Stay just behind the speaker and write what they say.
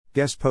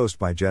Guest post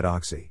by Jet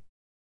Oxy.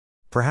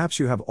 Perhaps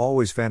you have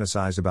always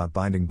fantasized about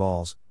binding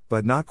balls,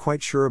 but not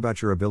quite sure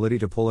about your ability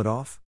to pull it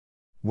off?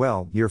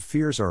 Well, your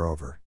fears are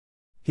over.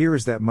 Here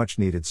is that much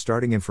needed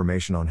starting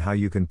information on how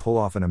you can pull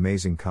off an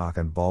amazing cock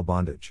and ball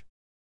bondage.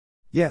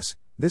 Yes,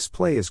 this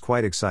play is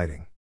quite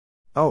exciting.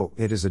 Oh,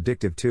 it is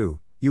addictive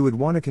too, you would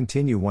want to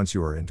continue once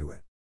you are into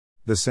it.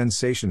 The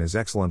sensation is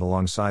excellent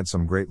alongside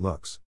some great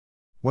looks.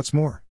 What's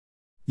more?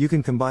 You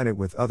can combine it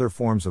with other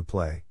forms of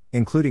play,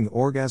 including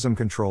orgasm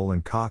control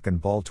and cock and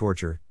ball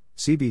torture,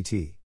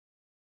 CBT.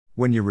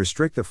 When you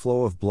restrict the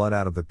flow of blood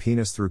out of the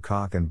penis through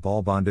cock and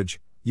ball bondage,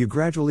 you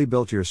gradually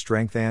build your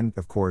strength and,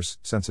 of course,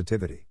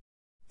 sensitivity.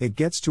 It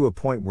gets to a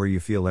point where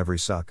you feel every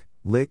suck,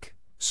 lick,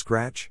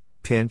 scratch,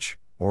 pinch,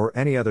 or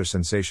any other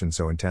sensation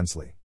so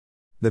intensely.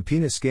 The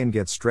penis skin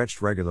gets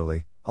stretched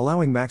regularly,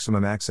 allowing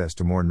maximum access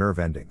to more nerve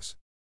endings.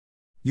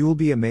 You will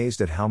be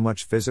amazed at how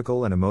much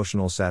physical and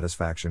emotional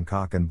satisfaction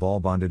cock and ball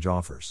bondage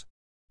offers.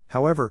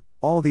 However,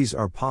 all these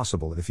are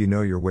possible if you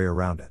know your way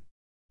around it.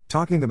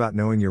 Talking about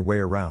knowing your way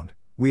around,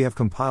 we have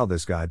compiled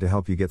this guide to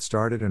help you get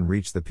started and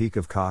reach the peak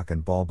of cock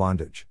and ball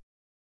bondage.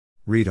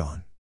 Read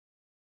on.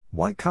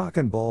 Why cock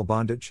and ball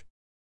bondage?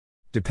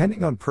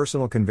 Depending on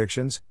personal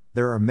convictions,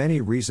 there are many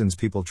reasons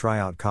people try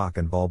out cock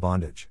and ball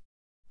bondage.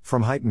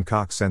 From heightened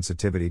cock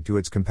sensitivity to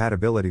its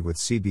compatibility with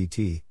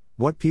CBT,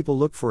 what people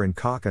look for in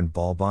cock and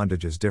ball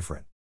bondage is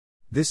different.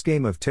 This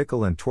game of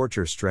tickle and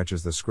torture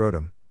stretches the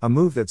scrotum, a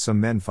move that some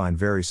men find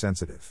very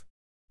sensitive.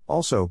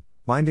 Also,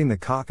 binding the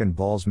cock and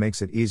balls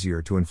makes it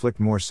easier to inflict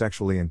more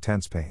sexually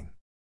intense pain.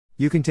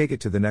 You can take it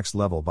to the next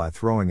level by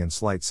throwing in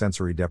slight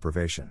sensory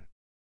deprivation.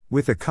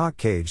 With the cock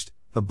caged,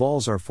 the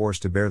balls are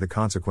forced to bear the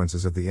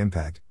consequences of the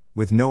impact,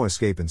 with no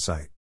escape in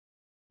sight.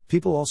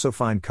 People also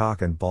find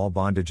cock and ball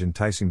bondage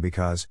enticing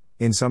because,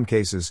 in some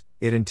cases,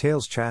 it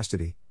entails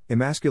chastity,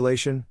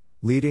 emasculation,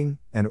 leading,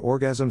 and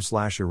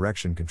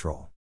orgasm/erection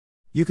control.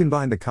 You can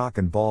bind the cock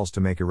and balls to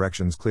make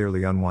erections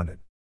clearly unwanted.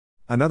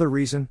 Another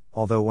reason,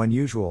 although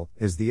unusual,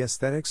 is the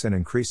aesthetics and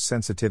increased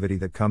sensitivity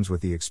that comes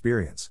with the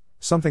experience,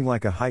 something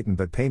like a heightened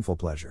but painful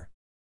pleasure.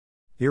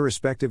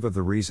 Irrespective of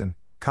the reason,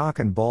 cock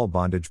and ball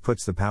bondage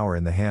puts the power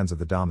in the hands of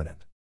the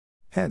dominant.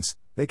 Hence,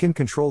 they can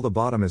control the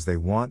bottom as they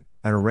want,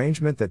 an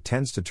arrangement that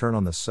tends to turn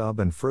on the sub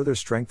and further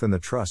strengthen the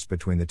trust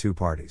between the two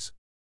parties.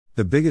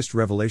 The biggest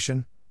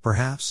revelation,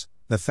 perhaps,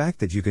 the fact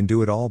that you can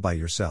do it all by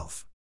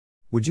yourself.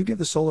 Would you give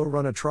the solo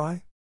run a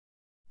try?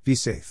 Be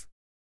safe.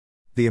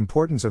 The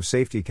importance of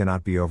safety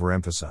cannot be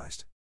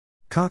overemphasized.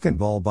 Cock and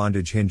ball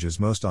bondage hinges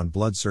most on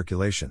blood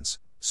circulations,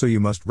 so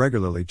you must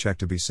regularly check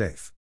to be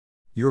safe.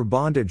 Your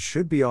bondage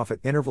should be off at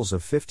intervals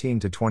of 15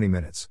 to 20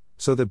 minutes,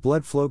 so that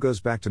blood flow goes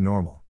back to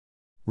normal.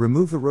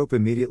 Remove the rope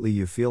immediately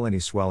you feel any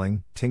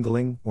swelling,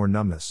 tingling, or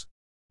numbness.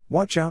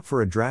 Watch out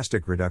for a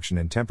drastic reduction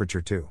in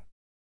temperature too.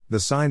 The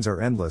signs are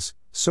endless,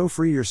 so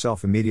free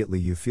yourself immediately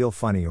you feel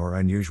funny or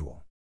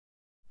unusual.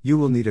 You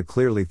will need a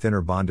clearly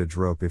thinner bondage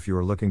rope if you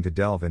are looking to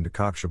delve into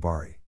cock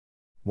shibari.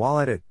 While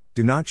at it,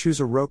 do not choose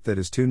a rope that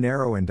is too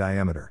narrow in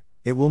diameter,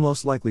 it will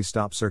most likely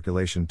stop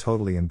circulation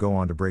totally and go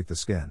on to break the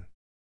skin.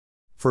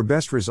 For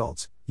best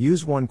results,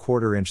 use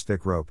 1/4 inch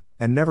thick rope,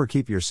 and never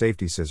keep your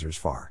safety scissors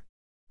far.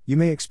 You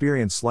may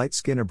experience slight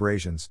skin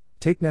abrasions,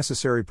 take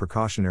necessary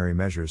precautionary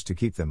measures to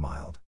keep them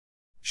mild.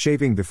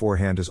 Shaving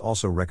beforehand is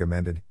also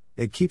recommended,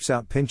 it keeps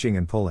out pinching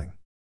and pulling.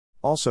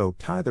 Also,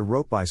 tie the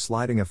rope by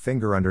sliding a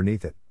finger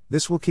underneath it,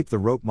 this will keep the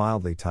rope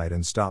mildly tight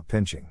and stop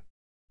pinching.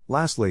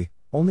 Lastly,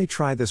 only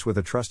try this with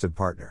a trusted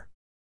partner.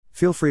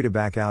 Feel free to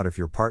back out if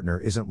your partner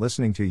isn't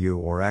listening to you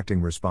or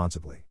acting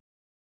responsibly.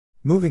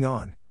 Moving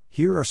on,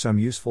 here are some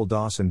useful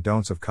do's and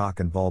don'ts of cock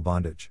and ball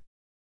bondage.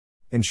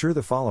 Ensure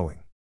the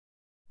following.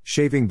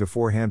 Shaving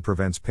beforehand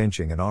prevents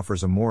pinching and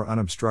offers a more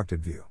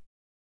unobstructed view.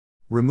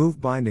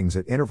 Remove bindings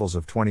at intervals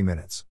of 20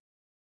 minutes.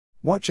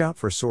 Watch out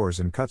for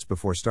sores and cuts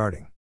before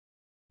starting.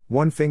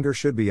 One finger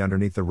should be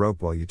underneath the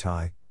rope while you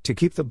tie, to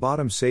keep the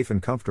bottom safe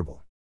and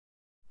comfortable.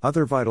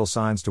 Other vital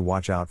signs to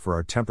watch out for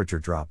are temperature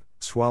drop,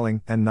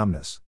 swelling, and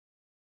numbness.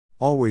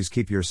 Always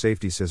keep your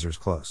safety scissors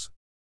close.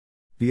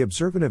 Be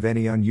observant of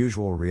any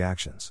unusual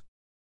reactions.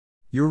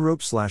 Your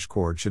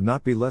rope/cord should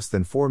not be less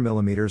than 4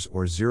 mm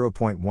or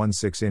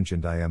 0.16 inch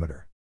in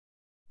diameter.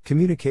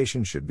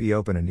 Communication should be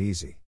open and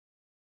easy.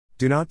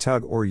 Do not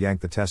tug or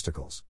yank the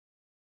testicles.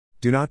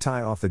 Do not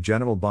tie off the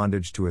genital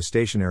bondage to a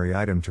stationary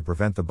item to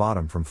prevent the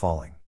bottom from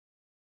falling.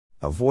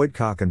 Avoid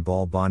cock and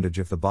ball bondage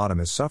if the bottom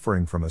is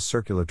suffering from a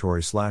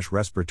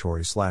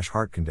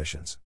circulatory/respiratory/heart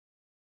conditions.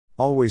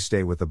 Always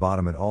stay with the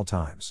bottom at all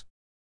times.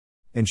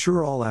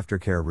 Ensure all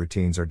aftercare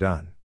routines are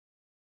done.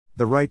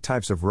 The right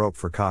types of rope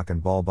for cock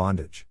and ball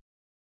bondage.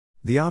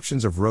 The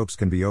options of ropes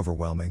can be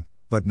overwhelming,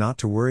 but not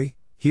to worry,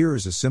 here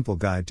is a simple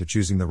guide to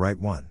choosing the right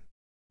one.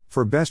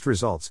 For best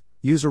results,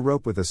 use a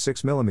rope with a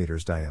 6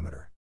 mm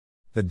diameter.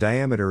 The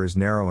diameter is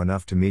narrow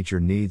enough to meet your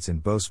needs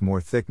and boasts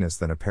more thickness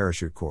than a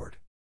parachute cord.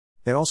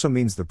 It also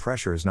means the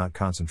pressure is not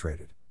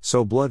concentrated,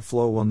 so blood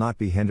flow will not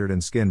be hindered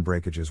and skin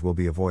breakages will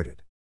be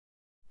avoided.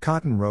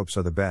 Cotton ropes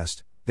are the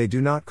best, they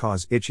do not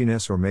cause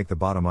itchiness or make the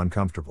bottom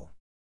uncomfortable.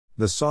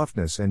 The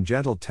softness and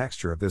gentle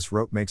texture of this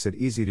rope makes it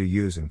easy to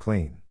use and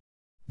clean.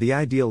 The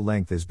ideal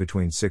length is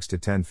between 6 to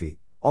 10 feet,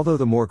 although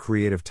the more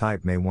creative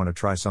type may want to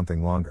try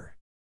something longer.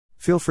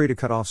 Feel free to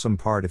cut off some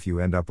part if you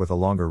end up with a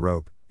longer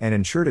rope, and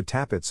ensure to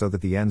tap it so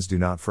that the ends do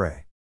not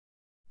fray.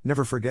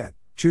 Never forget,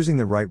 choosing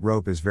the right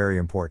rope is very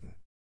important.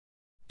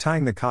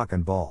 Tying the cock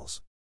and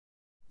balls.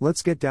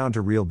 Let's get down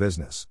to real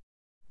business.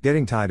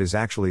 Getting tied is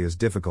actually as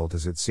difficult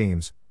as it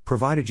seems,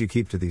 provided you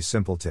keep to these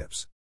simple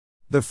tips.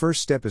 The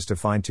first step is to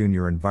fine-tune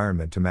your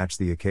environment to match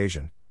the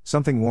occasion.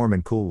 Something warm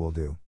and cool will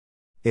do.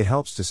 It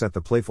helps to set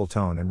the playful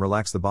tone and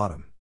relax the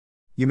bottom.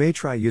 You may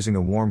try using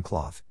a warm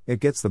cloth,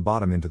 it gets the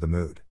bottom into the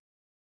mood.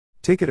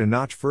 Take it a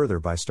notch further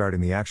by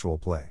starting the actual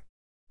play.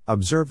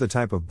 Observe the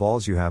type of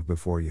balls you have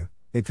before you,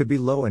 it could be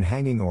low and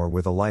hanging or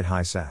with a light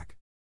high sack.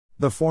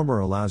 The former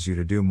allows you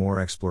to do more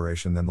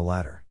exploration than the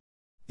latter.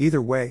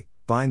 Either way,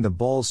 bind the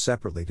balls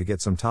separately to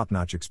get some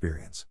top-notch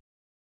experience.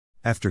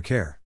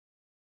 Aftercare.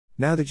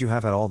 Now that you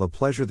have had all the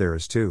pleasure there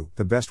is too,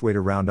 the best way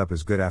to round up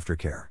is good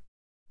aftercare.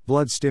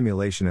 Blood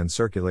stimulation and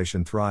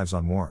circulation thrives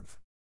on warmth.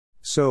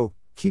 So,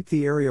 keep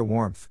the area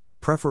warmth,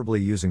 preferably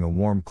using a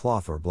warm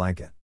cloth or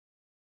blanket.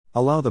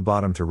 Allow the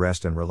bottom to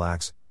rest and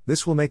relax,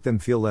 this will make them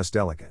feel less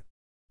delicate.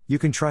 You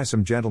can try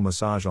some gentle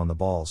massage on the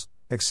balls,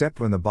 except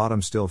when the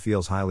bottom still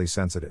feels highly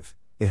sensitive,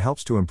 it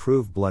helps to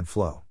improve blood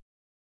flow.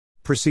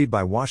 Proceed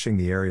by washing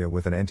the area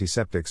with an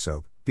antiseptic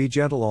soap, be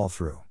gentle all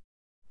through.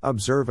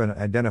 Observe and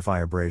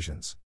identify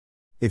abrasions.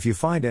 If you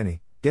find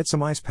any, get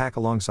some ice pack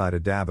alongside a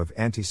dab of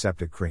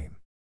antiseptic cream.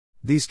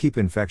 These keep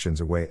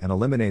infections away and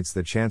eliminates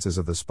the chances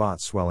of the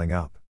spots swelling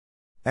up.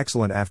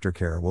 Excellent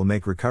aftercare will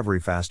make recovery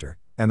faster,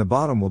 and the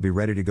bottom will be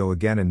ready to go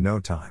again in no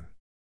time.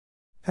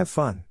 Have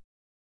fun.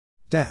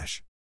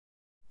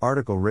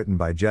 Article written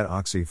by Jed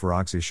Oxy for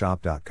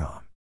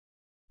OxyShop.com.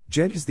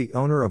 Jed is the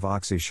owner of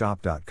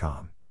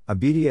OxyShop.com, a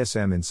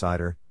BDSM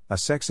insider, a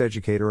sex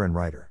educator and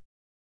writer.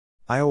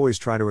 I always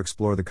try to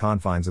explore the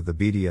confines of the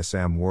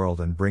BDSM world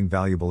and bring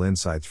valuable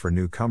insights for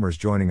newcomers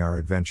joining our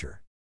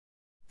adventure.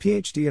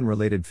 PhD in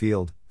related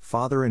field,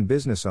 father and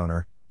business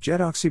owner,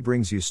 Jed Oxy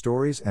brings you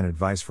stories and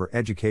advice for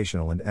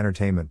educational and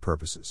entertainment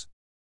purposes.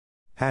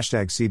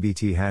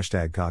 #CBT,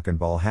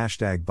 #cock-and-ball,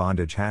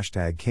 #bondage,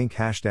 #kink,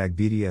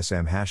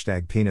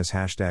 #BDSM, #penis,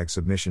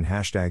 #submission,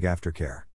 #aftercare.